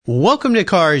Welcome to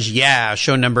Cars Yeah,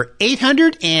 show number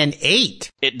 808.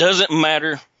 It doesn't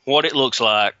matter what it looks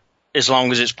like as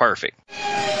long as it's perfect.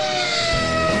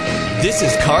 This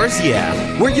is Cars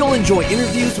Yeah, where you'll enjoy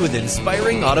interviews with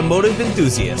inspiring automotive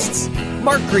enthusiasts.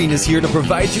 Mark Green is here to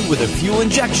provide you with a fuel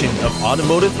injection of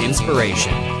automotive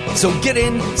inspiration. So get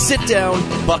in, sit down,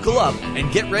 buckle up,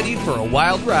 and get ready for a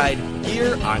wild ride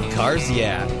here on Cars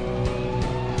Yeah.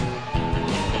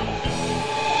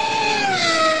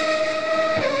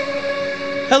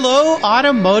 Hello,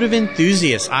 automotive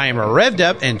enthusiasts. I am revved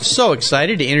up and so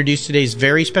excited to introduce today's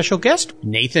very special guest,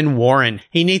 Nathan Warren.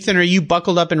 Hey, Nathan, are you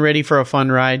buckled up and ready for a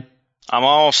fun ride? I'm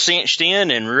all cinched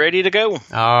in and ready to go.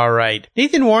 All right.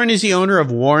 Nathan Warren is the owner of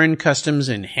Warren Customs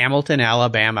in Hamilton,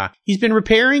 Alabama. He's been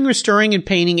repairing, restoring, and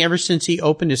painting ever since he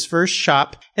opened his first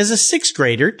shop as a sixth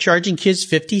grader, charging kids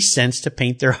 50 cents to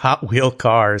paint their Hot Wheel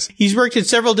cars. He's worked at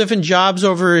several different jobs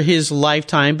over his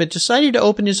lifetime, but decided to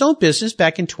open his own business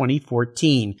back in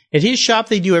 2014. At his shop,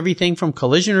 they do everything from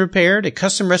collision repair to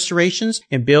custom restorations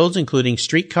and builds, including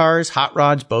street cars, hot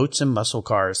rods, boats, and muscle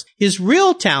cars. His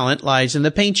real talent lies in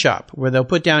the paint shop, where they'll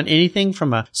put down anything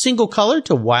from a single color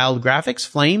to wild graphics,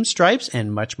 flames, stripes,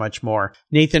 and much, much more.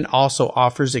 Nathan also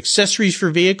offers accessories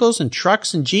for vehicles and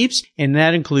trucks and Jeeps, and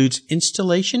that includes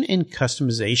installation and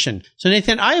customization. So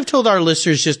Nathan, I have told our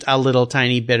listeners just a little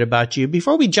tiny bit about you.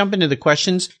 Before we jump into the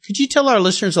questions, could you tell our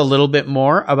listeners a little bit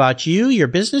more about you, your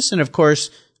business, and of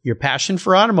course, your passion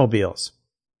for automobiles?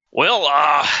 Well,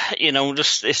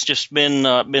 it's just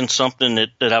been something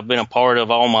that I've been a part of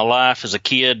all my life. As a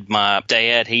kid, my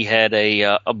dad, he had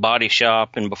a body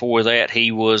shop, and before that,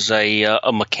 he was a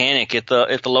mechanic at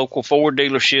the local Ford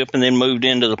dealership, and then moved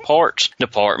into the parts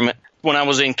department. When I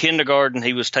was in kindergarten,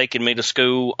 he was taking me to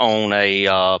school on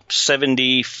a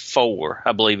 74,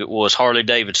 I believe it was, Harley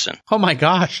Davidson. Oh my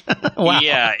gosh. Wow.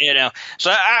 Yeah, so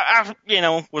I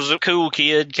was a cool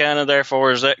kid kind of there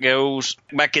far as that goes.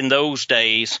 Back in those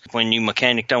days when you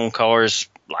mechanicked on cars,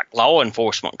 like law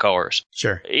enforcement cars.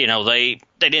 Sure. They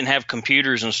didn't have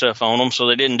computers and stuff on them, so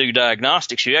they didn't do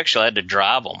diagnostics. You actually had to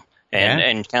drive them.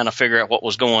 And kind of figure out what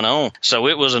was going on. So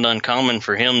it wasn't uncommon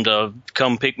for him to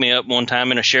come pick me up one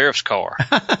time in a sheriff's car.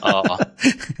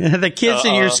 The kids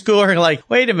in your school are like,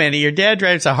 wait a minute, your dad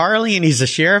drives a Harley and he's a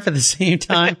sheriff at the same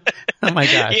time? Oh my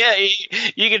gosh. Yeah,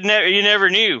 you never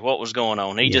knew what was going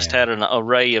on. He just had an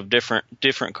array of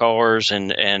different cars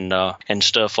and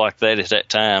stuff like that at that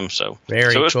time. So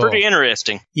it was cool. Pretty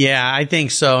interesting. Yeah, I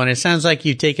think so. And it sounds like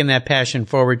you've taken that passion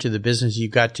forward to the business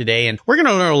you've got today. And we're going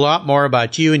to learn a lot more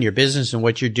about you and your business and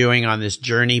what you're doing on this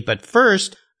journey. But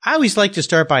first, I always like to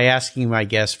start by asking my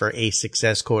guests for a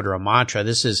success quote or a mantra.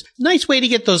 This is a nice way to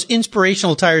get those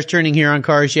inspirational tires turning here on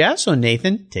Cars Yeah. So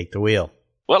Nathan, take the wheel.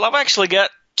 Well, I've actually got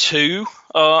two,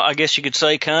 I guess you could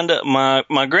say, kind of.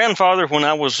 My grandfather, when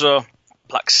I was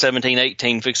like 17,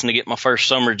 18, fixing to get my first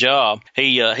summer job,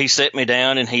 he set me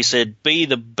down and he said, be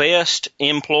the best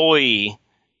employee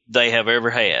they have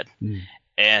ever had.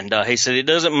 And he said, it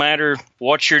doesn't matter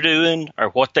what you're doing or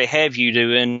what they have you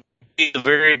doing, be the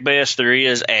very best there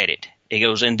is at it. He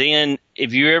goes, and then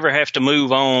if you ever have to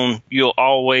move on, you'll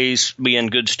always be in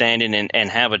good standing and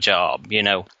have a job,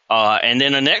 And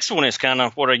then the next one is kind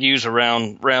of what I use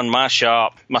around my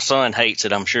shop. My son hates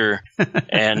it, I'm sure.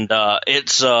 And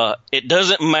it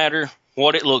doesn't matter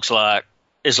what it looks like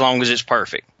as long as it's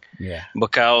perfect. Yeah.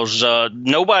 Because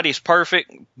nobody's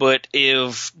perfect, but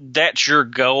if that's your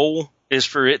goal, is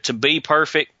for it to be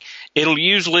perfect,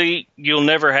 you'll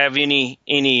never have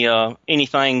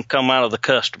anything come out of the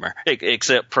customer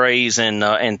except praise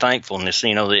and thankfulness,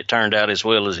 that it turned out as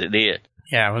well as it did.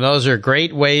 Yeah, well, those are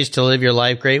great ways to live your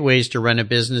life, great ways to run a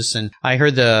business. And I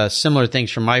heard the similar things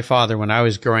from my father when I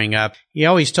was growing up. He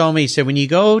always told me, he said, when you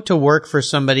go to work for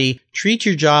somebody, treat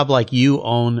your job like you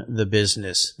own the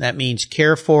business. That means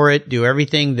care for it, do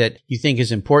everything that you think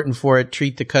is important for it,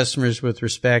 treat the customers with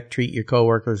respect, treat your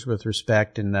coworkers with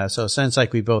respect. And so it sounds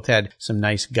like we both had some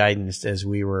nice guidance as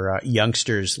we were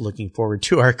youngsters looking forward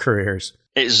to our careers.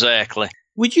 Exactly.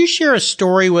 Would you share a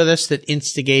story with us that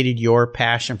instigated your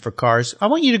passion for cars? I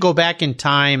want you to go back in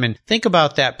time and think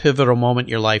about that pivotal moment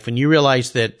in your life when you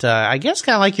realized that, I guess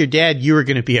kind of like your dad, you were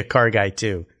going to be a car guy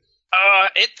too.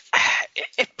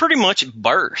 It pretty much at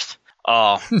birth.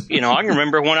 I can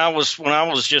remember when I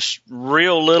was just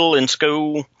real little in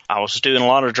school, I was doing a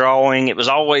lot of drawing. It was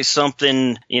always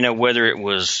something, whether it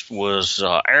was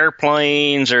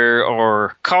airplanes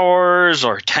or cars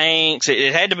or tanks.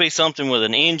 It had to be something with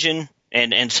an engine.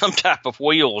 and some type of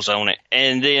wheels on it.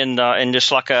 And then, and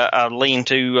just like I leaned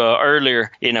to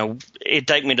earlier, it'd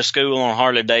take me to school on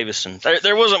Harley Davidson.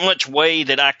 There wasn't much way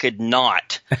that I could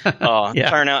not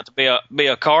turn out to be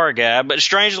a car guy. But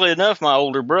strangely enough, my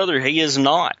older brother, he is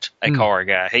not a car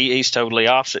guy. He's totally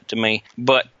opposite to me.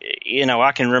 But,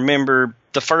 I can remember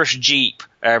the first Jeep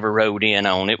I ever rode in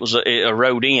on. It was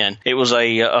It was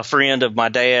a friend of my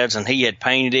dad's, and he had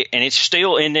painted it, and it's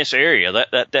still in this area.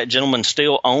 That gentleman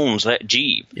still owns that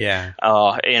Jeep. Yeah.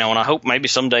 And I hope maybe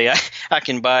someday I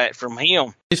can buy it from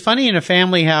him. It's funny in a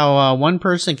family how one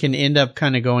person can end up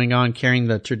kind of going on carrying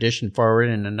the tradition forward,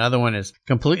 and another one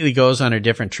completely goes on a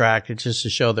different track. It's just to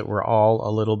show that we're all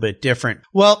a little bit different.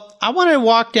 Well, I want to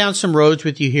walk down some roads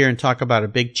with you here and talk about a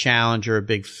big challenge or a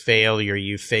big failure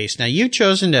you faced. Now, you've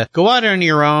chosen to go out on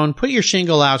your own, put your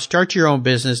shingle out, start your own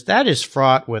business. That is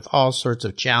fraught with all sorts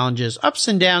of challenges, ups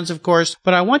and downs, of course.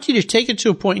 But I want you to take it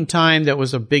to a point in time that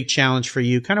was a big challenge for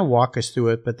you. Kind of walk us through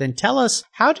it, but then tell us,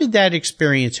 how did that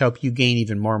experience help you gain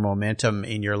even more momentum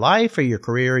in your life or your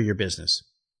career or your business?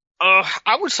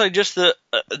 I would say just the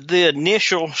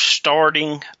initial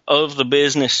starting of the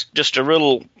business, just a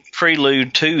little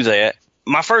prelude to that.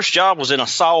 My first job was in a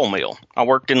sawmill. I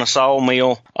worked in a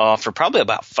sawmill for probably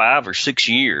about 5 or 6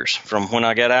 years from when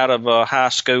I got out of high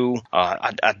school.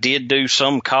 I did do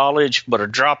some college, but I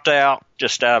dropped out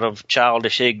just out of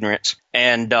childish ignorance.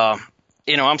 And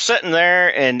I'm sitting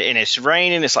there and it's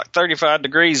raining. It's like 35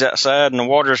 degrees outside and the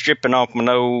water's dripping off my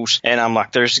nose. And I'm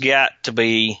like, there's got to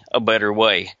be a better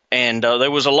way. And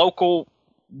there was a local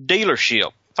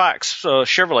dealership, Fox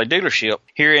Chevrolet dealership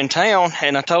here in town.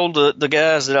 And I told the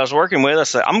guys that I was working with, I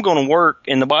said, I'm going to work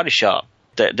in the body shop,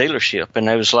 that dealership. And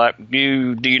they was like, do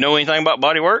you know anything about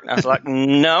body work? I was like,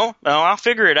 no, I'll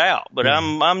figure it out, but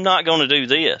I'm not going to do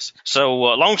this. So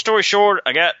long story short,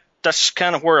 that's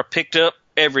kind of where I picked up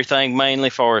everything, mainly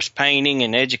for as painting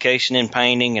and education in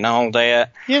painting and all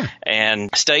that. Yeah. And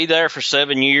stayed there for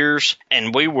 7 years,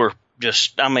 and we were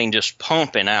just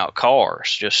pumping out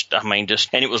cars.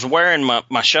 And it was wearing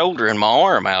my shoulder and my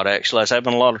arm out, actually. I was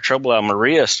having a lot of trouble out my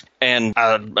wrist. And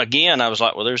I was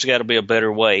like, well, there's got to be a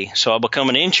better way. So I become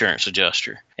an insurance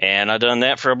adjuster. And I done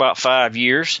that for about 5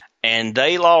 years. And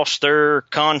they lost their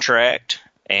contract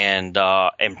and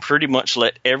pretty much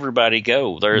let everybody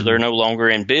go. They're no longer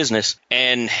in business.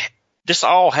 And this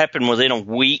all happened within a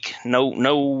week, no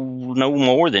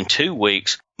more than 2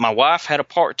 weeks. My wife had a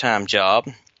part-time job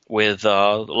with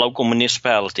the local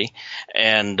municipality,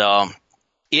 and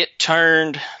it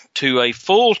turned to a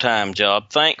full-time job,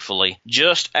 thankfully,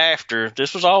 just after.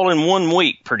 This was all in 1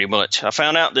 week, pretty much. I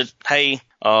found out that, hey,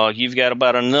 you've got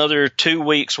about another 2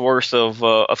 weeks worth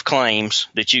of claims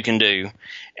that you can do,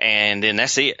 and then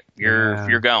that's it.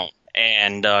 You're gone.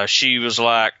 And she was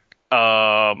like,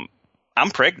 I'm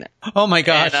pregnant. Oh my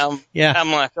gosh. And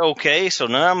I'm like, okay, so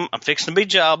now I'm fixing to be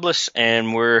jobless,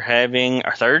 and we're having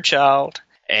our third child.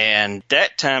 And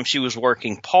that time she was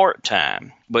working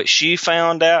part-time, but she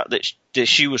found out that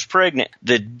she was pregnant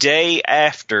the day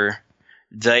after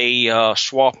they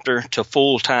swapped her to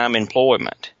full-time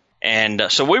employment. And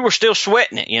so we were still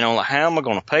sweating it, like, how am I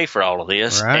going to pay for all of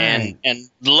this? Right. And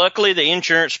luckily the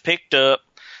insurance picked up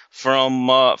from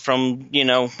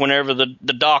whenever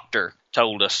the doctor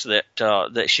told us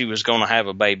that she was going to have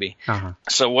a baby. Uh-huh.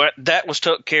 So that was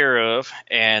took care of,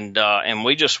 and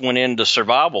we just went into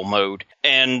survival mode,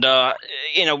 and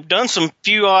done some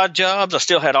few odd jobs. I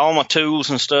still had all my tools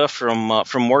and stuff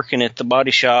from working at the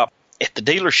body shop at the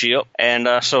dealership,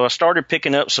 and so I started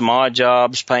picking up some odd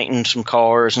jobs, painting some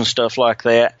cars and stuff like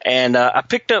that. And I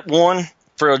picked up one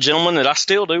for a gentleman that I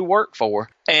still do work for,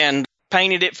 and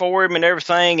painted it for him and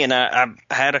everything, and I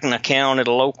had an account at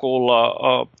a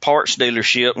local parts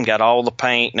dealership and got all the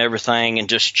paint and everything, and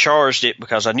just charged it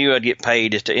because I knew I'd get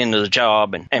paid at the end of the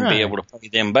job and be able to pay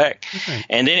them back. Okay.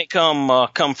 And then it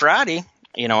come Friday,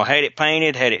 I had it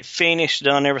painted, had it finished,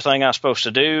 done everything I was supposed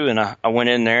to do, and I went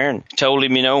in there and told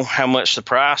him, how much the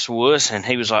price was, and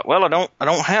he was like, well, I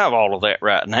don't have all of that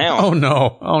right now. Oh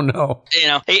no.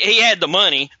 He had the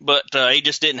money, but he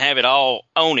just didn't have it all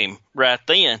on him right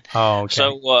then. Oh,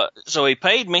 okay. So he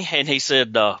paid me, and he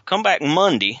said, come back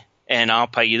Monday, and I'll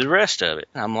pay you the rest of it.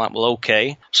 I'm like, well,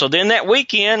 okay. So then that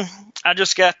weekend, I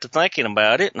just got to thinking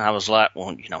about it, and I was like,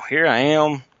 well, here I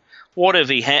am. What if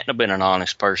he hadn't have been an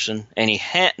honest person and he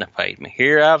hadn't have paid me?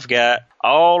 Here I've got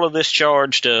all of this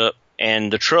charged up,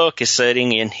 and the truck is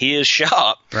sitting in his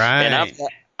shop. Right. And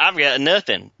I've got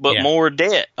nothing but more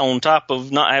debt on top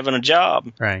of not having a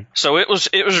job. Right. So it was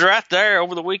right there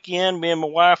over the weekend. Me and my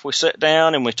wife, we sat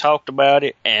down and we talked about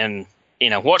it. And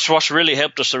what's really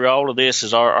helped us through all of this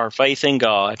is our faith in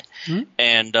God. Mm-hmm.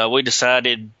 And we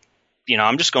decided,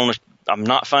 I'm just going to I'm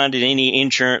not finding any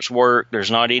insurance work.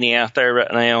 There's not any out there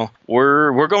right now.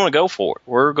 We're going to go for it.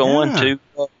 We're going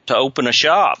to open a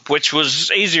shop, which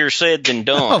was easier said than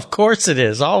done. Of course it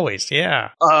is, always, yeah.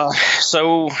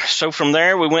 So from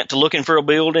there we went to looking for a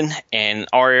building, and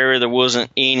our area there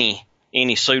wasn't any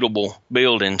suitable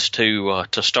buildings to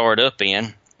start up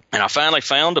in. And I finally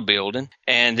found a building,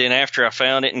 and then after I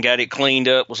found it and got it cleaned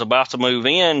up, was about to move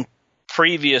in,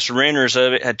 previous renters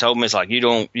of it had told me, it's like, you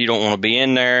don't want to be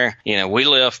in there. You know, we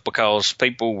left because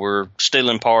people were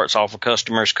stealing parts off of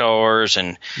customers' cars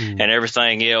and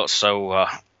everything else. So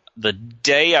the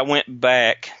day I went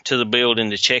back to the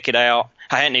building to check it out,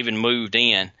 I hadn't even moved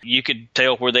in. You could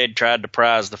tell where they'd tried to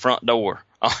prise the front door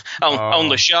on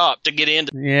the shop to get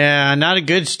into. Yeah, not a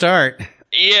good start.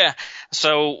 Yeah.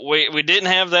 So we didn't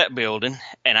have that building,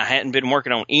 and I hadn't been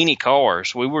working on any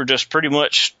cars. We were just pretty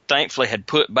much, thankfully, had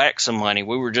put back some money.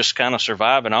 We were just kind of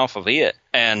surviving off of it.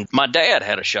 And my dad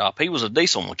had a shop. He was a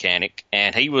diesel mechanic,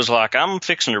 and he was like, I'm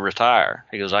fixing to retire.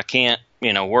 He goes, I can't,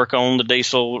 work on the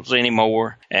diesels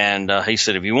anymore. And he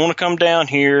said, if you want to come down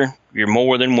here, you're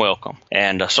more than welcome.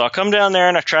 And so I come down there,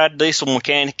 and I tried diesel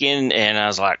mechanicing, and I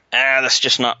was like, that's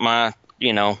just not my...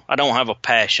 I don't have a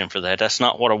passion for that. That's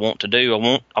not what I want to do.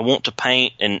 I want to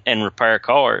paint and repair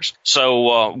cars.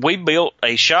 So we built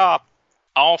a shop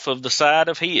off of the side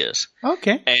of his.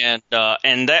 Okay. And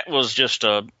that was just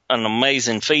an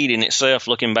amazing feat in itself.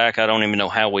 Looking back, I don't even know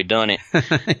how we done it.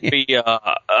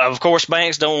 Of course,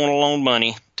 banks don't want to loan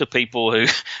money to people who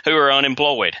are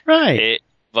unemployed. Right.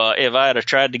 If I had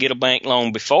tried to get a bank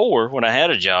loan before when I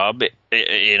had a job,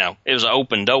 it was an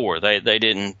open door. They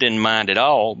didn't mind at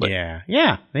all. But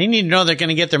yeah, they need to know they're going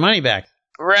to get their money back.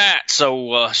 Right.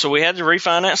 So we had to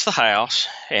refinance the house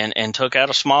and took out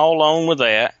a small loan with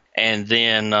that, and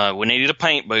then we needed a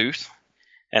paint booth.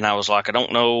 And I was like, I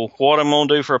don't know what I'm going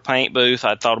to do for a paint booth.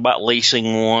 I thought about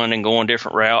leasing one and going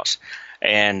different routes,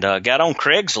 and got on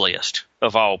Craigslist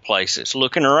of all places,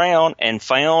 looking around, and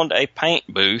found a paint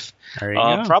booth. There you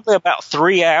go. Probably about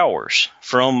 3 hours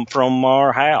from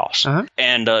our house,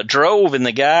 and drove. And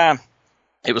the guy,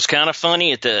 it was kind of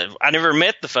funny. I never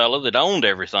met the fellow that owned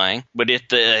everything, but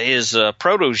his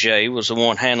protege was the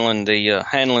one handling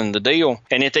the deal.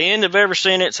 And at the end of every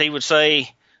sentence, he would say,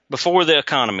 "Before the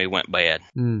economy went bad."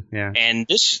 Yeah. And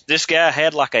this guy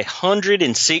had like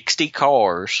 160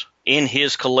 cars in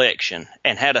his collection,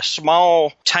 and had a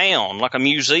small town, like a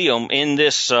museum, in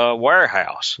this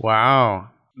warehouse. Wow.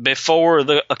 Before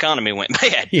the economy went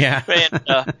bad. Yeah.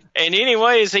 And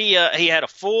anyways, he had a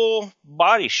full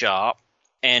body shop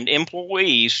and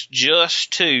employees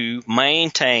just to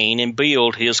maintain and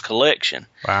build his collection.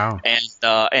 Wow.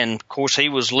 And of course he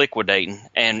was liquidating,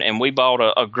 and we bought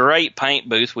a great paint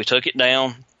booth. We took it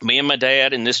down. Me and my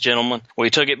dad and this gentleman, we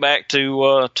took it back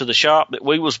to the shop that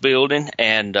we was building,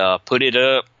 and put it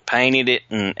up, painted it,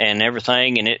 and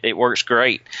everything, and it works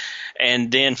great.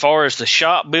 And then far as the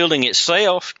shop building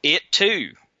itself, it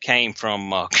too came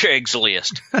from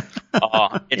Craigslist.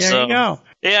 There you go.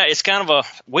 Yeah, it's kind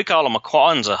of we call them a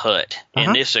Kwanzaa hut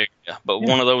in this area, but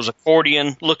one of those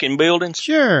accordion-looking buildings.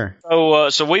 Sure.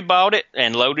 So we bought it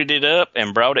and loaded it up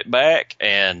and brought it back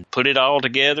and put it all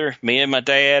together. Me and my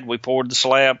dad, we poured the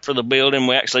slab for the building.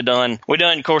 We done,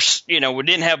 of course, we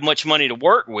didn't have much money to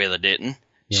work with, I didn't.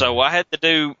 Yeah. So I had to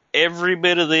do every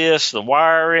bit of this, the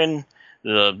wiring,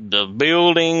 the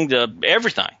building,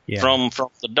 everything, from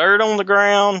the dirt on the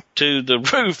ground to the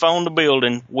roof on the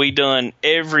building. We done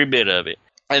every bit of it.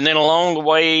 And then along the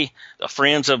way, the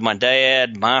friends of my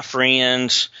dad, my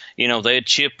friends, they'd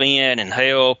chip in and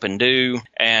help and do.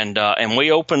 And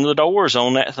we opened the doors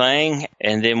on that thing.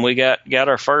 And then we got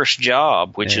our first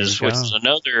job, which is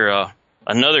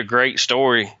another great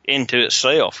story into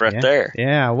itself there.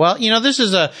 Yeah. Well, this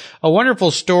is a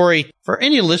wonderful story for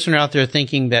any listener out there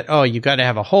thinking that, you got to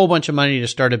have a whole bunch of money to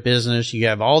start a business. You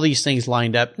have all these things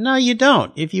lined up. No, you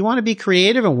don't. If you want to be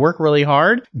creative and work really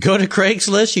hard, go to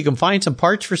Craigslist. You can find some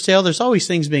parts for sale. There's always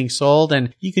things being sold,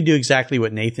 and you can do exactly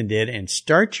what Nathan did and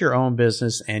start your own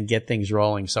business and get things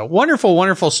rolling. So wonderful,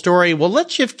 wonderful story. Well,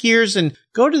 let's shift gears and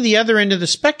go to the other end of the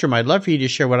spectrum. I'd love for you to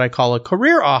share what I call a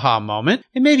career aha moment.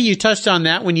 And maybe you touched on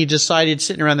that when you decided,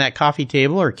 sitting around that coffee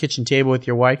table or kitchen table with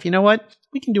your wife, you know what?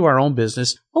 We can do our own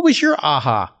business. What was your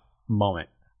aha moment?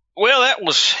 Well, that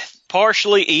was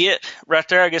partially it right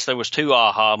there. I guess there was two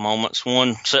aha moments.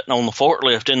 One sitting on the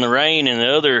forklift in the rain, and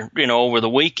the other, over the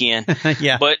weekend.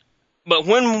 Yeah. But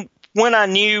when I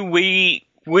knew we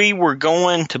were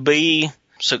going to be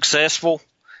successful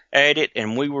at it,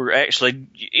 and we were actually,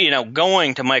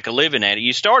 going to make a living at it.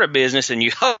 You start a business and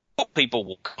you hope people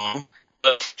will come.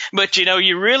 But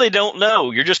you really don't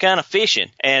know. You're just kind of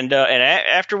fishing. And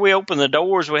after we opened the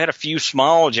doors, we had a few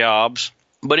small jobs,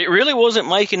 but it really wasn't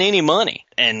making any money.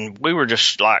 And we were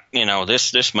just like,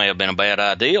 this may have been a bad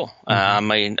idea. I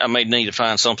may need to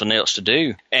find something else to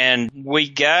do. And we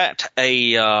got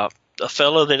a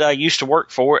fellow that I used to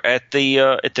work for at the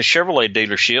Chevrolet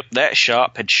dealership. That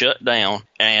shop had shut down,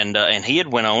 and he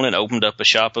had went on and opened up a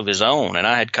shop of his own. And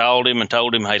I had called him and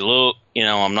told him, hey, look,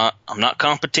 I'm not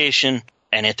competition.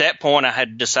 And at that point, I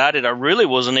had decided I really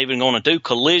wasn't even going to do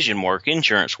collision work,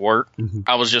 insurance work. Mm-hmm.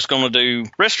 I was just going to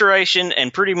do restoration,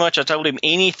 and pretty much I told him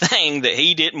anything that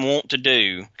he didn't want to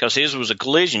do, because his was a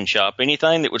collision shop,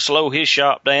 anything that would slow his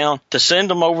shop down, to send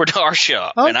them over to our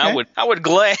shop. Okay. And I would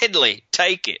gladly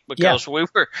take it, because we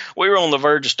were on the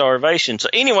verge of starvation. So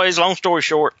anyways, long story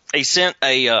short, he sent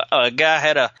a guy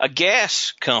had a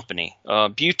gas company,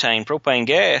 butane, propane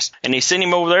gas, and he sent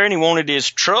him over there, and he wanted his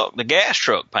truck, the gas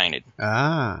truck, painted.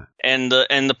 And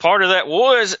the part of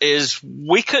that is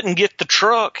we couldn't get the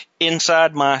truck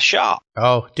inside my shop.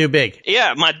 Oh, too big.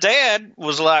 Yeah, my dad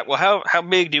was like, well, how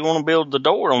big do you want to build the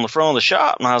door on the front of the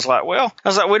shop? And I was like,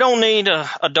 we don't need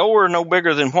a door no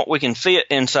bigger than what we can fit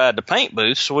inside the paint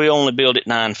booth, so we only build it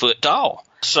 9 foot tall.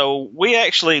 So we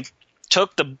actually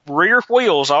took the rear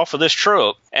wheels off of this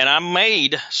truck, and I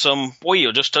made some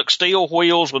wheels, just took steel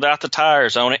wheels without the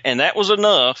tires on it, and that was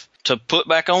enough to put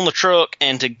back on the truck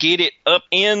and to get it up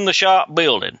in the shop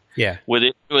building. Yeah. With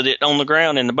it on the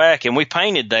ground in the back. And we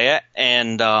painted that,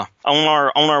 and on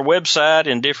our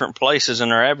website and different places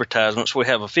in our advertisements, we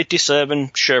have a 57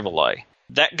 Chevrolet.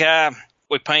 That guy,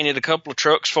 we painted a couple of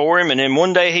trucks for him, and then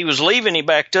one day he was leaving, he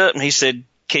backed up and he said,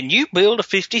 "Can you build a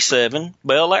 57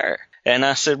 Bel Air?" And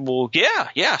I said, well, yeah.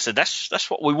 I said, that's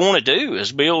what we want to do,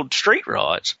 is build street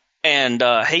rods. And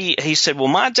he said, well,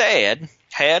 my dad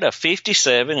had a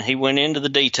 57, and he went into the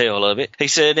detail of it. He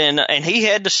said, and he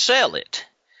had to sell it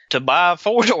to buy a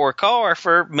 4-door car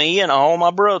for me and all my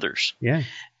brothers. Yeah.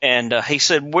 And he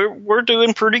said, we're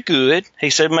doing pretty good. He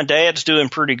said, my dad's doing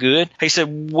pretty good. He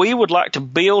said, we would like to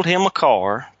build him a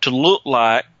car to look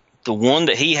like the one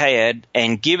that he had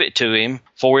and give it to him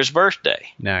for his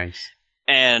birthday. Nice.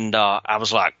 And I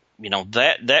was like,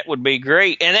 that would be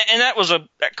great. And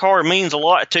that car means a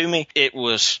lot to me. It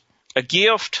was a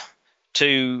gift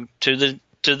to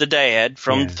the dad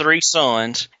from 3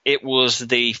 sons. It was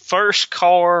the first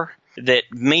car that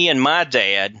me and my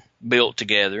dad built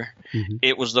together. Mm-hmm.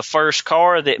 It was the first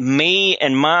car that me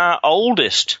and my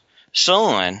oldest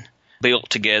son built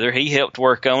together. He helped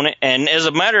work on it. And as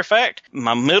a matter of fact,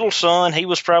 my middle son, he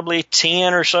was probably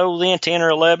 10 or so then, 10 or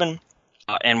 11.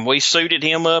 And we suited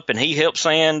him up, and he helped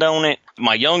sand on it.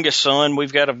 My youngest son,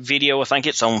 we've got a video, I think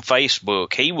it's on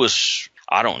Facebook. He was,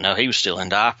 I don't know, he was still in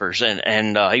diapers,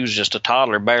 and he was just a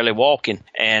toddler, barely walking.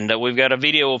 And we've got a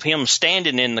video of him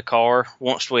standing in the car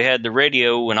once we had the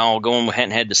radio and all going. We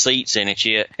hadn't had the seats in it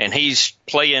yet. And he's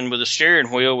playing with the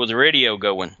steering wheel with the radio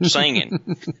going,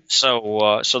 singing.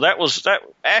 So that was that.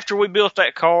 After we built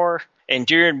that car, and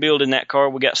during building that car,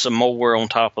 we got some more on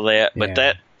top of that. But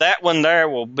that one there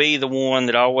will be the one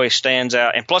that always stands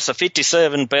out. And plus, a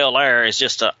 57 Bel Air is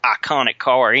just an iconic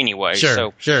car anyway.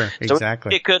 Sure, exactly.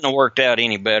 So it couldn't have worked out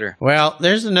any better. Well,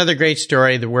 there's another great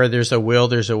story where there's a will,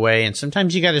 there's a way. And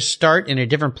sometimes you got to start in a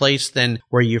different place than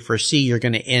where you foresee you're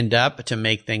going to end up to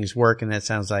make things work. And that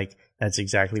sounds like that's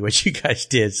exactly what you guys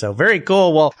did. So very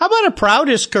cool. Well, how about a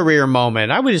proudest career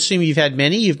moment? I would assume you've had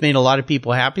many. You've made a lot of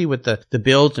people happy with the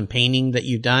builds and painting that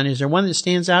you've done. Is there one that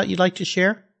stands out you'd like to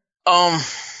share?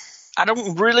 I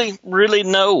don't really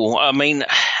know. I mean,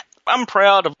 I'm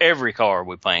proud of every car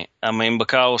we paint. I mean,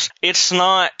 because it's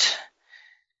not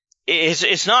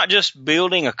just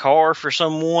building a car for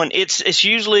someone. It's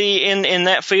usually in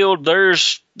that field,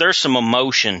 there's some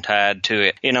emotion tied to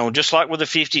it. Just like with the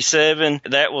 57,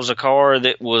 that was a car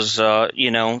that was,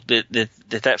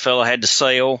 that fellow had to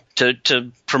sell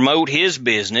to promote his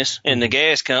business in the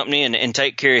gas company and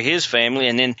take care of his family.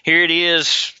 And then here it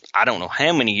is, I don't know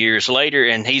how many years later,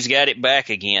 and he's got it back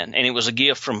again. And it was a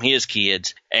gift from his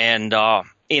kids. And,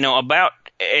 about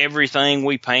everything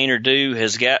we paint or do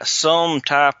has got some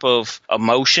type of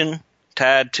emotion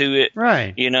tied to it.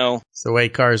 Right. It's the way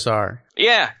cars are.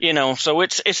 Yeah. So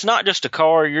it's not just a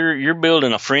car. You're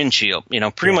building a friendship.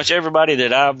 Pretty much everybody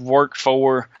that I've worked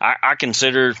for, I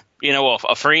consider,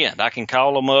 a friend. I can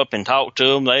call them up and talk to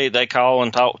them. They call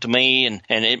and talk to me, and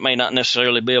it may not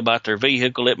necessarily be about their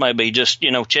vehicle. It may be just,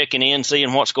 checking in,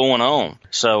 seeing what's going on.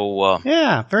 So,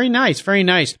 yeah, very nice. Very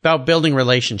nice. About building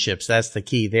relationships. That's the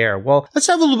key there. Well, let's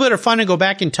have a little bit of fun and go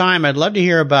back in time. I'd love to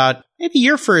hear about maybe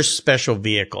your first special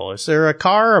vehicle. Is there a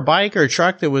car or a bike or a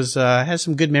truck that was, has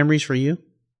some good memories for you?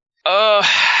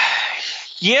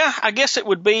 Yeah, I guess it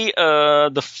would be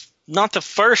not the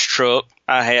first truck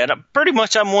I had. Pretty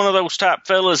much I'm one of those type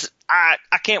fellas.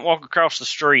 I can't walk across the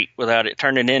street without it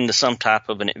turning into some type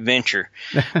of an adventure.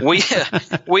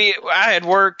 I had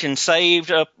worked and saved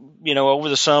up, over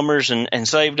the summers and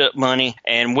saved up money,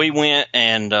 and we went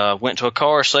to a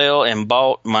car sale and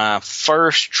bought my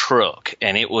first truck,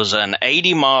 and it was an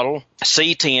 80 model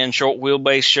C10 short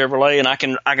wheelbase Chevrolet,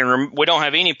 and we don't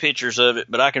have any pictures of it,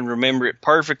 but I can remember it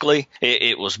perfectly.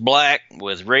 It was black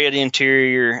with red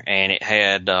interior, and it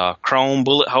had chrome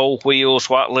bullet hole wheels,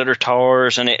 white letter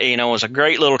tires, and it was a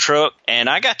great little truck. And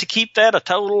I got to keep that a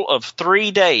total of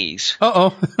 3 days.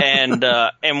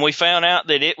 And we found out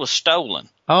that it was stolen.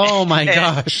 Oh my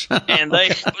gosh. So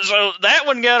that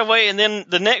one got away, and then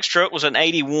the next truck was an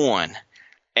 81.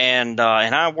 And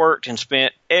I worked and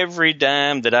spent every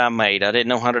dime that I made. I didn't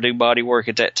know how to do body work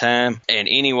at that time. And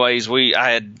anyways,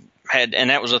 I had,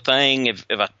 and that was a thing. If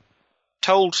I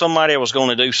told somebody I was going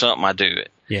to do something, I'd do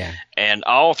it. Yeah. And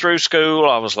all through school,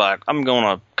 I was like, I'm going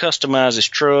to customize this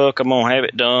truck. I'm going to have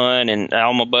it done. And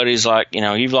all my buddies like,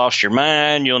 you've lost your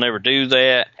mind. You'll never do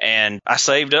that. And I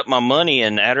saved up my money.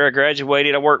 And after I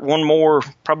graduated, I worked one more,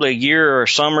 probably a year or a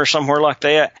summer, somewhere like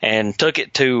that, and took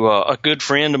it to a good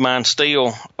friend of mine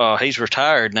still. He's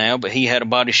retired now, but he had a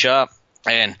body shop.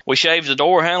 And we shaved the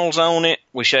door handles on it.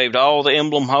 We shaved all the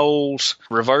emblem holes,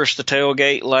 reversed the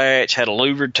tailgate latch, had a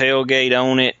louvered tailgate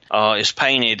on it. It's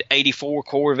painted 84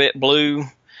 Corvette blue,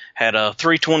 had a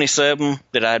 327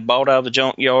 that I had bought out of the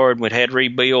junkyard. We'd had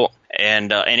rebuilt.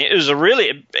 And it was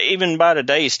even by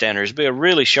today's standards, it'd be a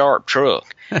really sharp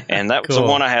truck. And that was Cool.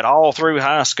 The one I had all through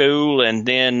high school, and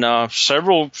then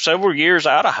several years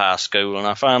out of high school. And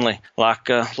I finally, like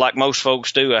most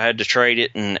folks do, I had to trade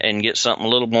it and get something a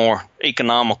little more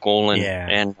economical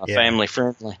and family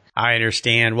friendly. I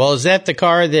understand. Well, is that the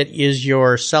car that is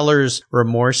your seller's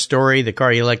remorse story, the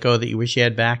car you let go that you wish you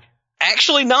had back?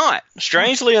 Actually not,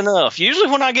 strangely enough. Usually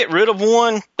when I get rid of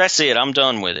one, that's it. I'm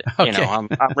done with it. Okay. I'm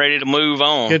ready to move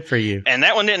on. Good for you. And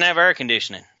that one didn't have air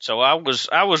conditioning. So I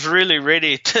was really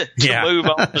ready to move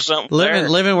on to something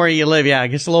living where you live. Yeah, it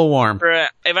gets a little warm. Right.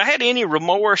 If I had any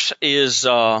remorse is,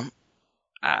 in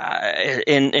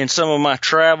some of my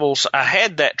travels, I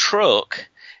had that truck.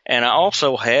 And I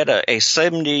also had a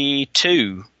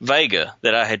 72 Vega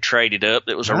that I had traded up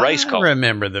that was a race car. I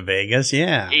remember the Vegas,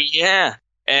 yeah. Yeah.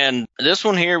 And this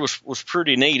one here was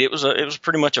pretty neat. It was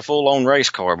pretty much a full-on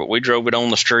race car, but we drove it on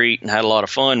the street and had a lot of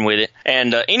fun with it.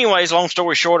 And anyways, long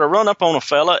story short, I run up on a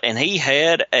fella, and he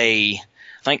had I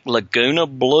think Laguna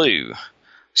Blue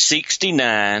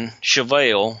 69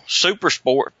 Chevelle Super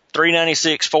Sport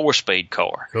 396 4-speed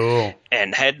car. Cool.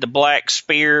 And had the black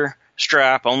spear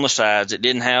stripe on the sides. It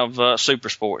didn't have Super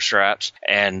Sport stripes.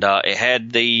 And it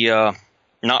had the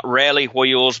not rally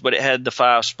wheels, but it had the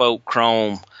 5-spoke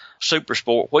chrome Super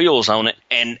Sport wheels on it.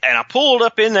 And I pulled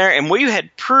up in there, and we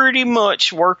had pretty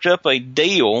much worked up a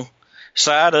deal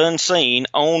sight unseen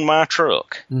on my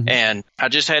truck. Mm-hmm. And I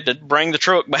just had to bring the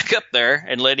truck back up there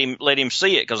and let him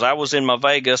see it, because I was in my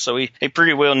Vega, so he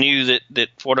pretty well knew that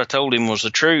what I told him was the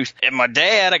truth. And my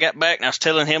dad, I got back and I was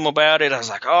telling him about it. I was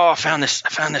like, oh, I found this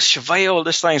Chevelle.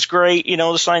 This thing's great.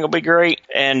 This thing will be great.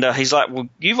 And he's like, well,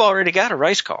 you've already got a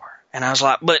race car. And I was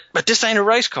like, but this ain't a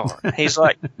race car. He's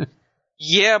like,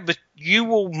 yeah, but you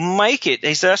will make it.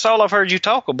 He said, that's all I've heard you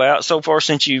talk about so far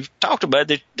since you've talked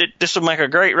about it. This will make a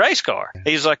great race car.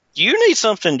 He's like, you need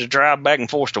something to drive back and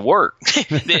forth to work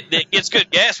that gets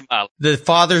good gas mileage. The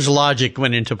father's logic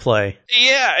went into play.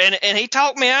 Yeah, and he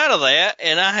talked me out of that,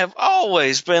 and I have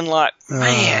always been like,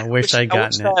 man, I wish I'd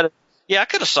gotten it. I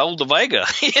could have sold the Vega.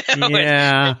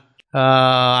 Yeah.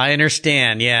 I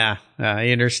understand. Yeah. I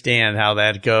understand how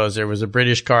that goes. There was a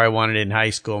British car I wanted in high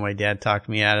school. My dad talked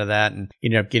me out of that and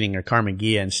ended up getting a Karmann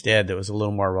Ghia instead that was a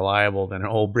little more reliable than an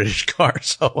old British car.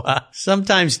 So,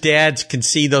 sometimes dads can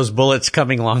see those bullets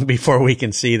coming long before we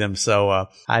can see them. So,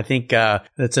 I think,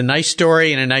 that's a nice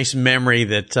story and a nice memory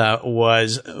that,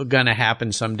 was going to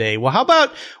happen someday. Well, how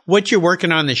about what you're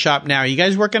working on in the shop now? Are you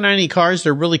guys working on any cars that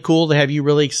are really cool to have you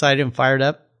really excited and fired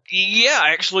up? Yeah,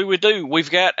 actually we do.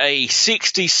 We've got a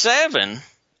 67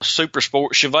 Super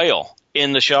Sport Chevelle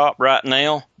in the shop right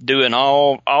now, doing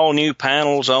all new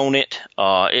panels on it.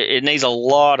 It needs a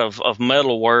lot of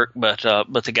metal work, but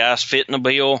the guy's fitting the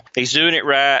bill. He's doing it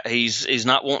right. He's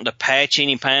not wanting to patch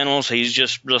any panels. He's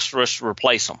just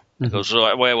replace them. Mm-hmm. Because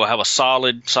that way we'll have a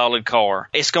solid car.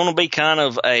 It's going to be kind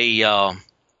of a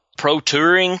pro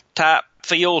touring type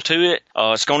feel to it.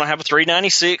 It's going to have a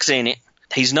 396 in it.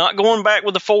 he's not going back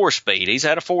with a 4-speed. He's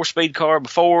had a 4-speed car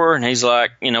before, and he's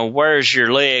like, where's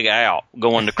your leg out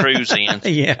going to cruise in?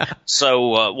 Yeah.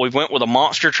 So we went with a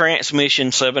Monster transmission,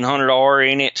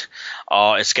 700R in it.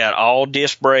 It's got all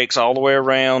disc brakes all the way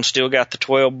around, still got the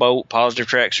 12-bolt positive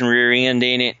traction rear end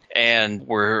in it, and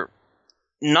we're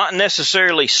not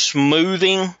necessarily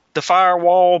smoothing the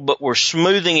firewall, but we're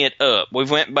smoothing it up. We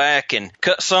went back and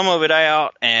cut some of it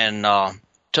out and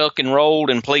tuck and rolled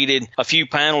and pleated a few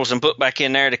panels and put back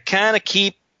in there to kind of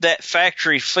keep that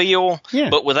factory feel,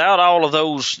 but without all of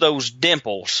those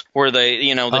dimples where they,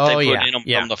 they put in them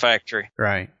from the factory.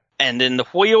 Right. And then the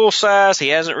wheel size, he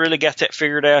hasn't really got that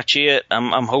figured out yet.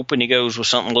 I'm hoping he goes with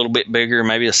something a little bit bigger,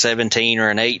 maybe a 17 or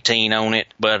an 18 on it.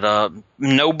 But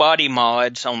no body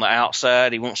mods on the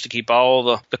outside. He wants to keep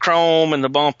all the chrome and the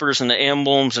bumpers and the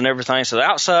emblems and everything. So the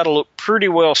outside will look pretty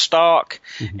well stock.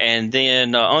 Mm-hmm. And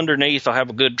then underneath, I'll have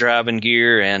a good driving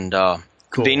gear and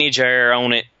cool. Vintage air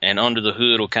on it, and under the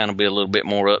hood will kind of be a little bit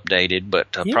more updated,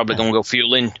 but probably going to go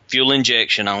fuel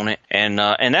injection on it, and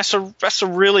that's a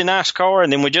really nice car.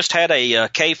 And then we just had a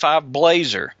K5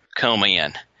 Blazer come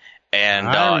in, and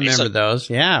I remember those.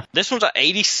 Yeah, this one's an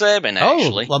 87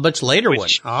 actually. Oh, well, but it's later one.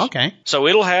 Oh, okay. So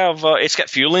it'll have it's got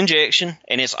fuel injection,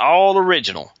 and it's all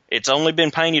original. It's only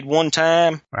been painted one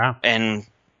time. Wow. And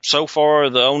so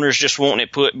far, the owner's just wanting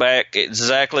it put back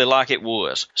exactly like it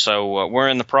was. So we're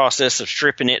in the process of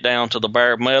stripping it down to the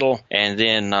bare metal, and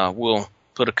then we'll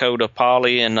put a coat of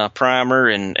poly and primer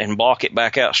and block it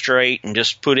back out straight and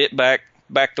just put it back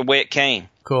the way it came.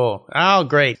 Cool. Oh,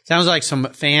 great. Sounds like some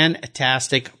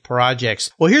fantastic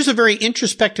projects. Well, here's a very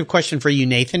introspective question for you,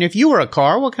 Nathan. If you were a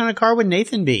car, what kind of car would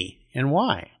Nathan be, and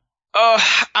why?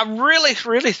 I really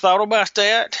thought about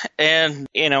that, and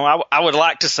I would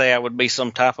like to say I would be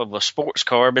some type of a sports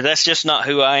car, but that's just not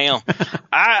who I am.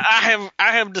 I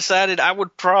have decided I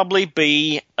would probably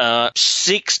be a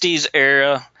 60s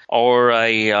era or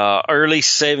a early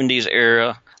 70s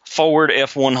era Ford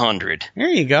F-100. There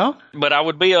you go. But I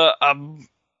would be a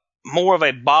more of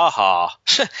a Baja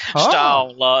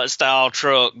style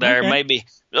truck there, okay. Maybe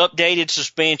updated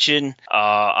suspension,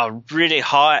 a really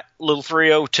hot little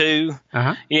 302.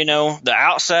 The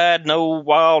outside, no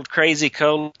wild, crazy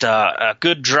color, a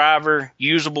good driver,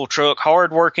 usable truck,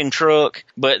 hard-working truck.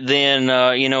 But then,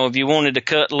 if you wanted to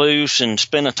cut loose and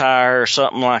spin a tire or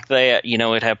something like that,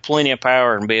 it'd have plenty of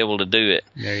power and be able to do it.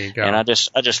 There you go. And I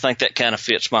just think that kind of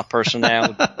fits my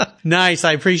personality. Nice.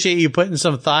 I appreciate you putting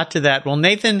some thought to that. Well,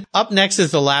 Nathan, up next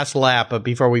is the last lap, but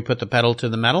before we put the pedal to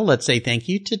the metal, let's say thank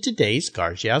you to today's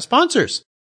Cars Yeah sponsors.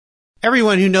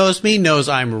 Everyone who knows me knows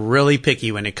I'm really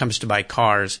picky when it comes to my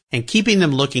cars and keeping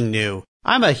them looking new.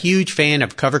 I'm a huge fan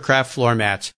of Covercraft floor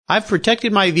mats. I've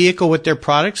protected my vehicle with their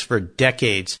products for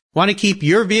decades. Want to keep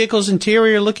your vehicle's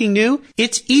interior looking new?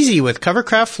 It's easy with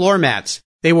Covercraft floor mats.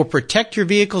 They will protect your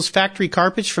vehicle's factory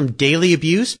carpets from daily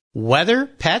abuse, weather,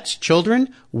 pets,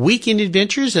 children, weekend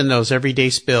adventures, and those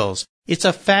everyday spills. It's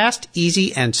a fast,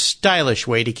 easy, and stylish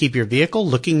way to keep your vehicle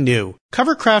looking new.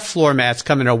 Covercraft floor mats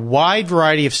come in a wide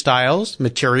variety of styles,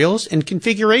 materials, and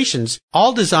configurations,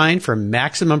 all designed for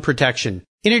maximum protection.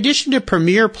 In addition to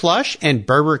Premier Plush and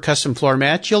Berber custom floor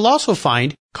mats, you'll also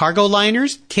find cargo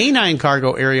liners, canine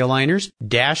cargo area liners,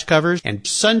 dash covers, and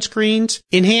sunscreens.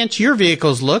 Enhance your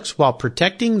vehicle's looks while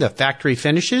protecting the factory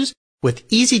finishes with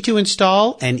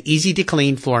easy-to-install and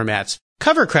easy-to-clean floor mats.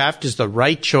 Covercraft is the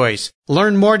right choice.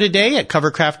 Learn more today at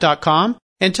covercraft.com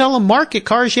and tell them Mark at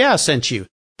Cars Yeah sent you.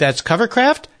 That's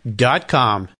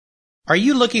covercraft.com. Are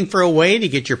you looking for a way to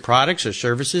get your products or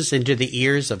services into the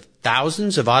ears of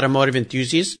thousands of automotive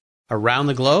enthusiasts around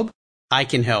the globe? I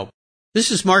can help.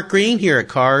 This is Mark Green here at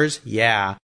Cars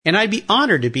Yeah, and I'd be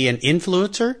honored to be an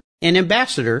influencer and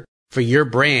ambassador for your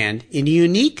brand in a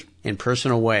unique and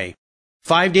personal way.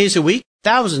 5 days a week,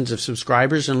 thousands of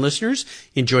subscribers and listeners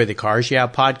enjoy the Cars Yeah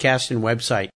podcast and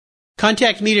website.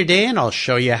 Contact me today and I'll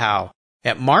show you how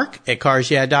at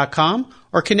mark@carsyeah.com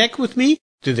or connect with me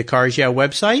through the Cars Yeah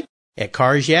website at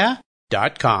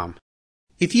carsyeah.com.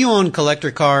 If you own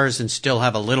collector cars and still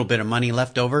have a little bit of money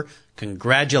left over,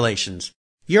 congratulations.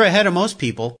 You're ahead of most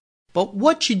people, but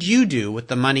what should you do with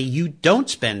the money you don't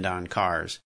spend on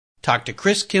cars? Talk to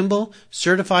Chris Kimball,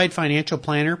 certified financial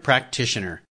planner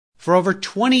practitioner. For over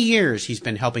 20 years, he's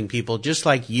been helping people just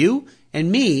like you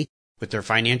and me with their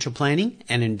financial planning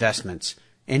and investments.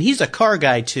 And he's a car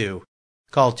guy too.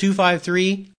 Call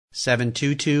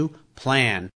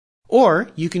 253-722-PLAN. Or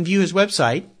you can view his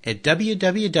website at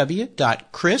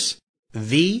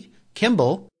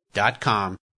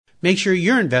www.chrisvkimball.com. Make sure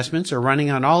your investments are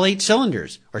running on all 8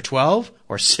 cylinders, or 12,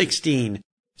 or 16.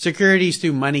 Securities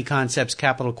through Money Concepts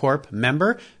Capital Corp.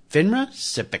 Member, FINRA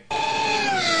SIPC.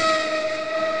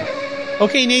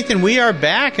 Okay, Nathan, we are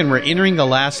back and we're entering the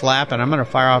last lap, and I'm going to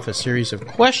fire off a series of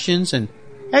questions and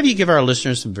have you give our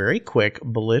listeners some very quick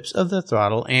blips of the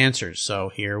throttle answers.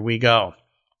 So here we go.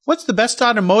 What's the best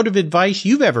automotive advice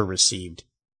you've ever received?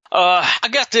 I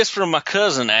got this from my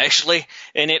cousin, actually,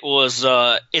 and it was,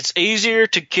 it's easier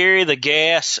to carry the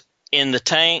gas in the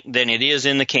tank than it is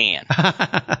in the can.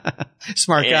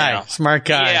 Smart guy.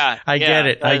 Yeah, I get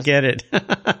it.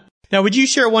 Now, would you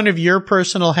share one of your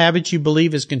personal habits you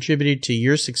believe has contributed to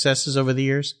your successes over the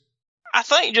years? I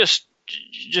think just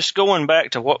going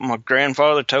back to what my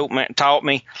grandfather taught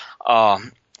me,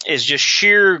 is just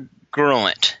sheer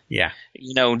grunt. Yeah.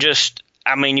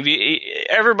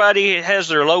 Everybody has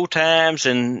their low times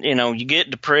and, you get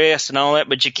depressed and all that,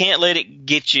 but you can't let it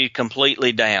get you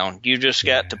completely down. You just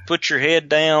got to put your head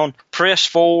down, press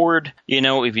forward.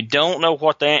 If you don't know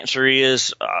what the answer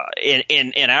is,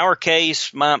 in our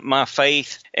case, my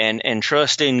faith and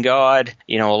trust in God,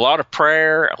 a lot of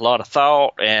prayer, a lot of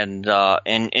thought and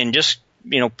just,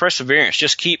 perseverance.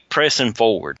 Just keep pressing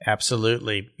forward.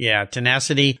 Absolutely. Yeah.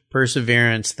 Tenacity,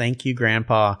 perseverance. Thank you,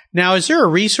 Grandpa. Now, is there a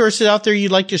resource out there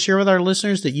you'd like to share with our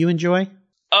listeners that you enjoy?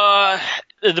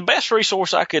 The best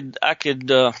resource I could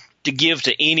to give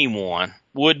to anyone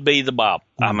would be the Bible.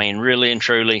 I mean, really and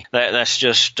truly, that's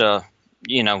just,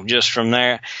 just from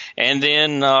there. And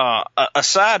then,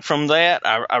 aside from that,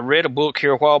 I read a book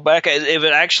here a while back. It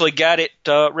actually got it,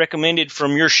 recommended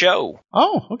from your show.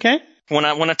 Oh, okay. When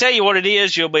I tell you what it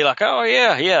is, you'll be like, oh,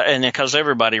 yeah. And because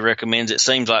everybody recommends it,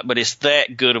 seems like, but it's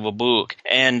that good of a book.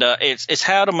 And it's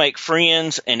How to Make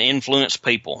Friends and Influence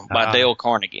People by Dale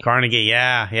Carnegie. Carnegie,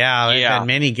 yeah. I've had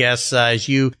many guests, as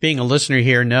you being a listener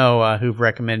here know, who've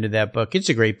recommended that book. It's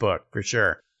a great book, for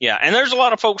sure. Yeah, and there's a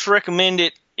lot of folks recommend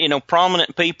it.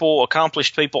 Prominent people,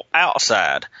 accomplished people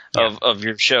outside of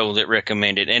your show that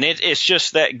recommend it. And it's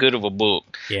just that good of a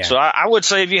book. Yeah. So I would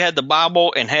say if you had the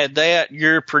Bible and had that,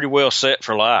 you're pretty well set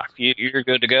for life. You're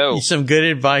good to go. Some good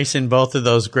advice in both of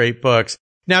those great books.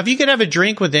 Now, if you could have a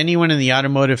drink with anyone in the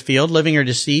automotive field, living or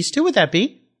deceased, who would that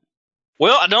be?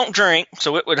 Well, I don't drink,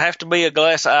 so it would have to be a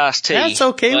glass of iced tea. That's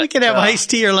okay. We could have iced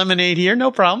tea or lemonade here.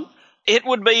 No problem. It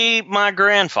would be my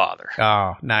grandfather.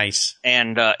 Oh, nice.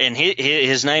 And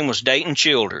his name was Dayton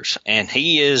Childers, and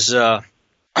he is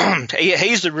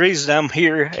he's the reason I'm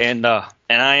here, and I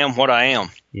am what I am.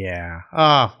 Yeah.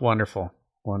 Oh, wonderful.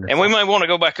 Wonderful. And we might want to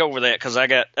go back over that because I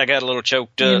got a little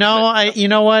choked up. You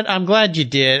know what? I'm glad you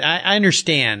did. I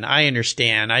understand.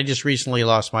 I just recently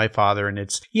lost my father, and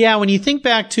when you think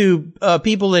back to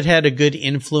people that had a good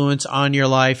influence on your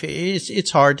life,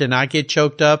 it's hard to not get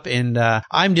choked up. And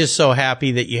I'm just so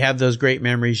happy that you have those great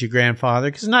memories, your grandfather,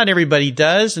 because not everybody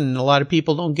does, and a lot of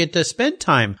people don't get to spend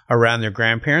time around their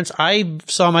grandparents. I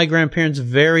saw my grandparents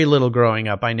very little growing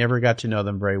up. I never got to know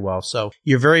them very well. So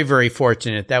you're very, very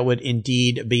fortunate. That would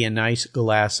indeed be a nice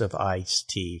glass of iced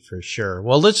tea for sure.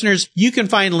 Well, listeners, you can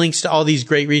find links to all these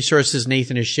great resources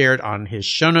Nathan has shared on his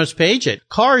show notes page at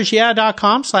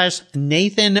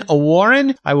carsyeah.com/Nathan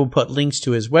Warren. I will put links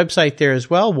to his website there as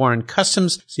well, Warren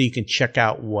Customs, so you can check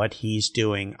out what he's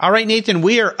doing. All right, Nathan,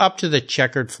 we are up to the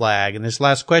checkered flag, and this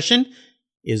last question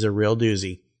is a real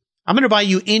doozy. I'm going to buy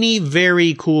you any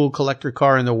very cool collector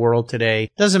car in the world today.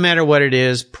 Doesn't matter what it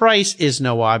is. Price is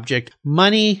no object.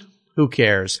 Money, who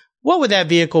cares? What would that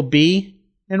vehicle be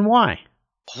and why?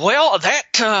 Well,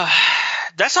 that's a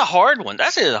hard one.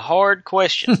 That's a hard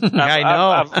question. I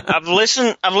know. I've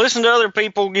listened to other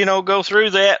people, go through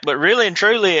that, but really and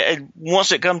truly,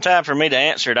 once it come time for me to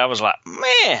answer it, I was like,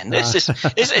 man, it's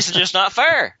just not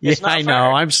fair. It's not I know.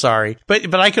 Fair. I'm sorry,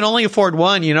 but I can only afford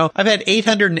one. I've had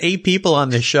 808 people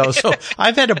on this show, so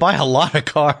I've had to buy a lot of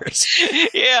cars.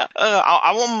 Yeah,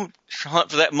 I want to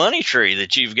hunt for that money tree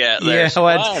that you've got there.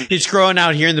 Yeah, it's growing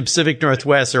out here in the Pacific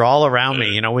Northwest. They're all around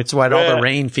me. It's what all the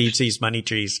rain feeds these money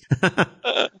trees.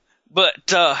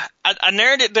 But I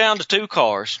narrowed it down to two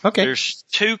cars. Okay. There's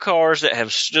two cars that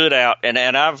have stood out, and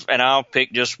I'll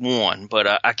pick just one,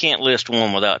 but I can't list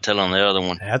one without telling the other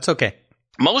one. That's okay.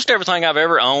 Most everything I've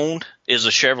ever owned is a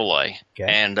Chevrolet,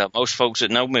 and most folks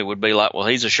that know me would be like, "Well,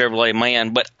 he's a Chevrolet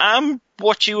man," but I'm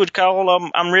what you would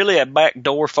call I'm really a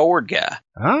backdoor Ford guy.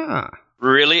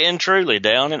 Really and truly,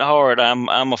 down at heart,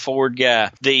 I'm a Ford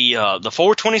guy. The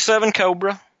 427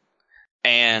 Cobra.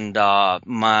 And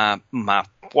my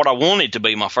what I wanted to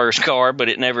be my first car, but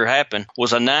it never happened,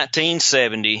 was a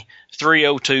 1970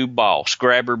 302 Boss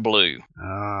Grabber Blue.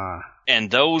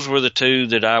 And those were the two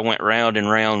that I went round and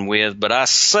round with, but I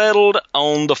settled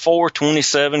on the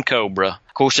 427 Cobra.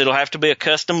 Of course, it'll have to be a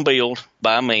custom build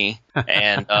by me,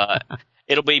 and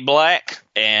It'll be black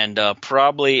and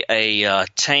probably a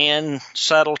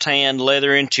subtle tan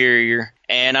leather interior.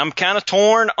 And I'm kind of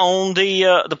torn on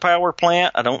the power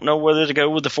plant. I don't know whether to go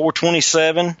with the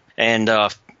 427 and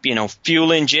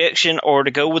fuel injection, or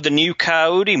to go with the new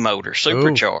Coyote motor,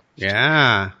 supercharged. Ooh,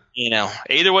 yeah.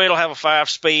 Either way, it'll have a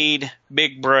 5-speed,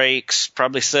 big brakes,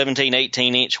 probably 17,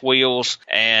 18-inch wheels,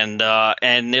 and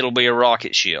it'll be a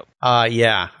rocket ship.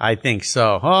 Yeah, I think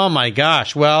so. Oh my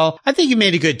gosh. Well, I think you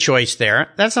made a good choice there.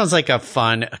 That sounds like a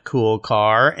fun, cool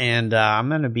car, and I'm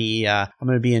gonna be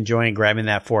enjoying grabbing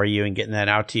that for you and getting that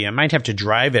out to you. I might have to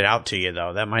drive it out to you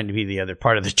though. That might be the other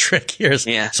part of the trick here,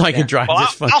 so I can drive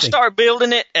this fun I'll thing. start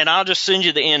building it, and I'll just send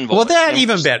you the invoice. Well, that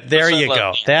even better. There you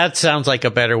go. That sounds like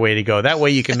a better way to go. That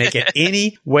way you can make it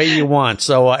any way you want.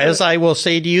 So as I will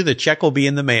say to you, the check will be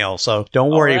in the mail, so don't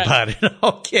worry about it.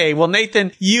 Okay. Well,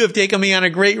 Nathan, you have taken me on a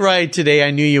great ride today.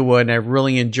 I knew you would, and I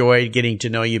really enjoyed getting to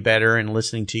know you better and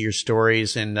listening to your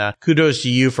stories. And kudos to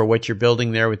you for what you're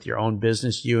building there with your own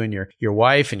business, you and your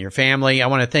wife and your family. I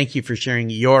want to thank you for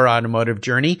sharing your automotive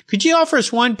journey. Could you offer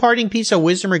us one parting piece of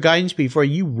wisdom or guidance before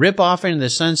you rip off into the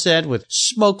sunset with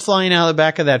smoke flying out of the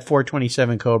back of that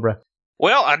 427 Cobra?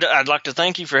 Well, I'd like to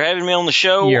thank you for having me on the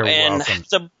show. You're and welcome.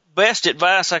 The best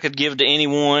advice I could give to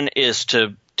anyone is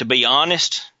to be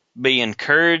honest, be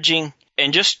encouraging,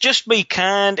 and just be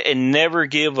kind and never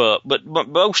give up. But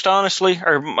most honestly,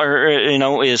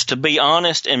 is to be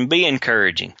honest and be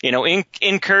encouraging.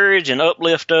 Encourage and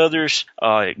uplift others,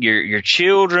 your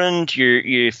children,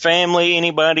 your family,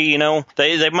 anybody.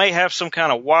 They may have some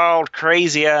kind of wild,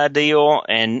 crazy ideal,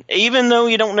 and even though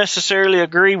you don't necessarily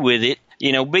agree with it,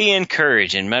 be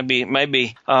encouraging,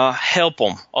 maybe help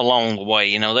them along the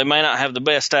way. They may not have the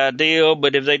best idea,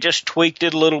 but if they just tweaked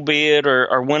it a little bit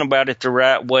or went about it the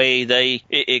right way,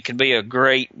 it could be a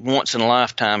great once in a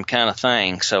lifetime kind of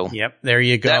thing. So yep, there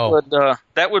you go.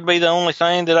 That would be the only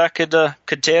thing that I could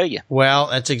tell you. Well,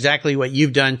 that's exactly what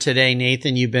you've done today,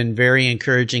 Nathan. You've been very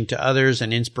encouraging to others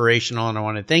and inspirational, and I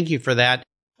want to thank you for that.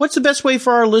 What's the best way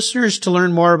for our listeners to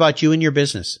learn more about you and your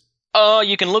business?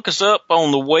 You can look us up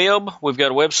on the web. We've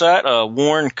got a website,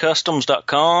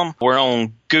 warrencustoms.com. We're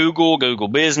on Google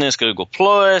Business, Google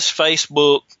Plus,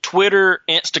 Facebook, Twitter,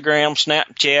 Instagram,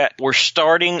 Snapchat. We're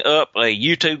starting up a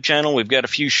YouTube channel. We've got a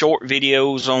few short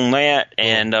videos on that,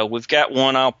 and we've got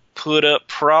one I'll put up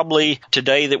probably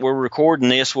today that we're recording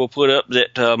this. We'll put up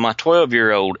that my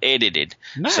 12-year-old edited.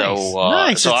 Nice.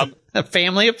 Nice. So it's a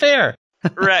family affair.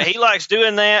 Right. He likes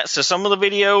doing that. So some of the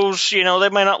videos, they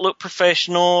may not look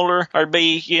professional or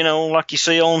be, like you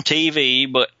see on TV,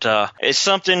 but it's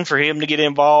something for him to get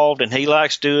involved, and he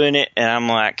likes doing it. And I'm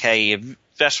like, hey, if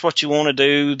that's what you want to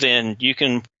do, then you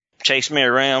can chase me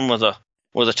around with a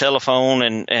telephone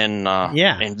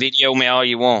and video me all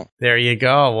you want. There you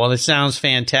go. Well, it sounds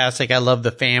fantastic. I love the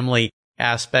family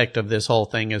aspect of this whole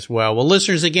thing as well. Well,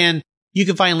 listeners, again, you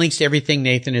can find links to everything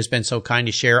Nathan has been so kind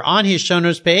to share on his show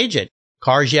notes page at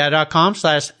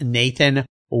carsyeah.com/Nathan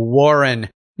Warren.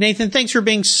 Nathan, thanks for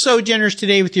being so generous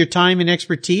today with your time and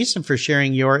expertise and for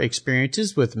sharing your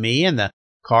experiences with me and the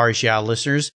Cars Yeah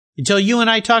listeners. Until you and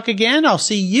I talk again, I'll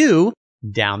see you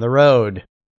down the road.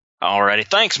 Alrighty.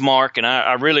 Thanks, Mark. And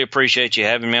I really appreciate you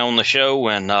having me on the show,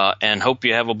 and hope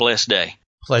you have a blessed day.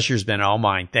 Pleasure's been all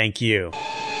mine. Thank you.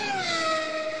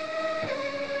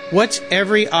 What's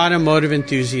every automotive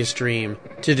enthusiast's dream?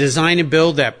 To design and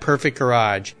build that perfect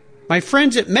garage. My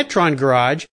friends at Metron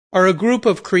Garage are a group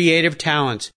of creative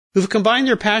talents who've combined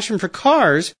their passion for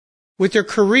cars with their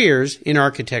careers in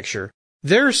architecture.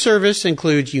 Their service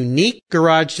includes unique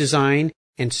garage design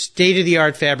and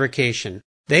state-of-the-art fabrication.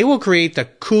 They will create the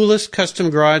coolest custom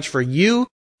garage for you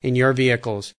and your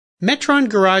vehicles. Metron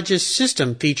Garage's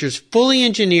system features fully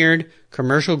engineered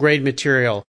commercial-grade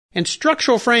material and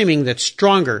structural framing that's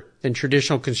stronger than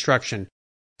traditional construction.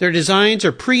 Their designs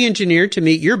are pre-engineered to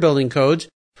meet your building codes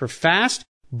for fast,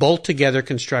 bolt-together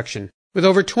construction. With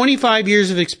over 25 years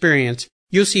of experience,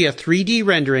 you'll see a 3D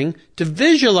rendering to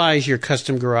visualize your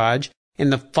custom garage,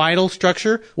 and the final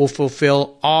structure will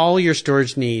fulfill all your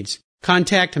storage needs.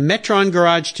 Contact Metron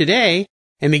Garage today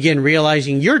and begin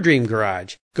realizing your dream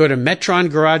garage. Go to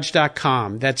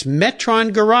metrongarage.com. That's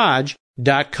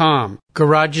metrongarage.com.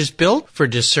 Garage is built for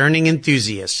discerning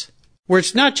enthusiasts. Where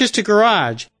it's not just a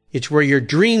garage, it's where your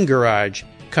dream garage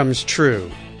comes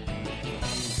true.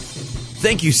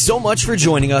 Thank you so much for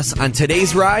joining us on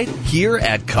today's ride here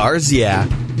at Cars Yeah.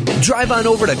 Drive on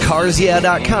over to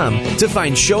carsyeah.com to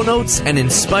find show notes and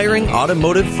inspiring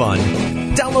automotive fun.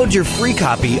 Download your free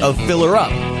copy of Filler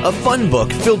Up, a fun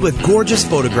book filled with gorgeous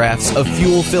photographs of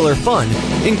fuel filler fun,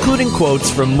 including quotes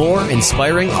from more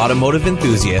inspiring automotive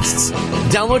enthusiasts.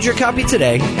 Download your copy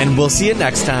today, and we'll see you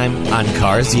next time on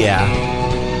Cars Yeah!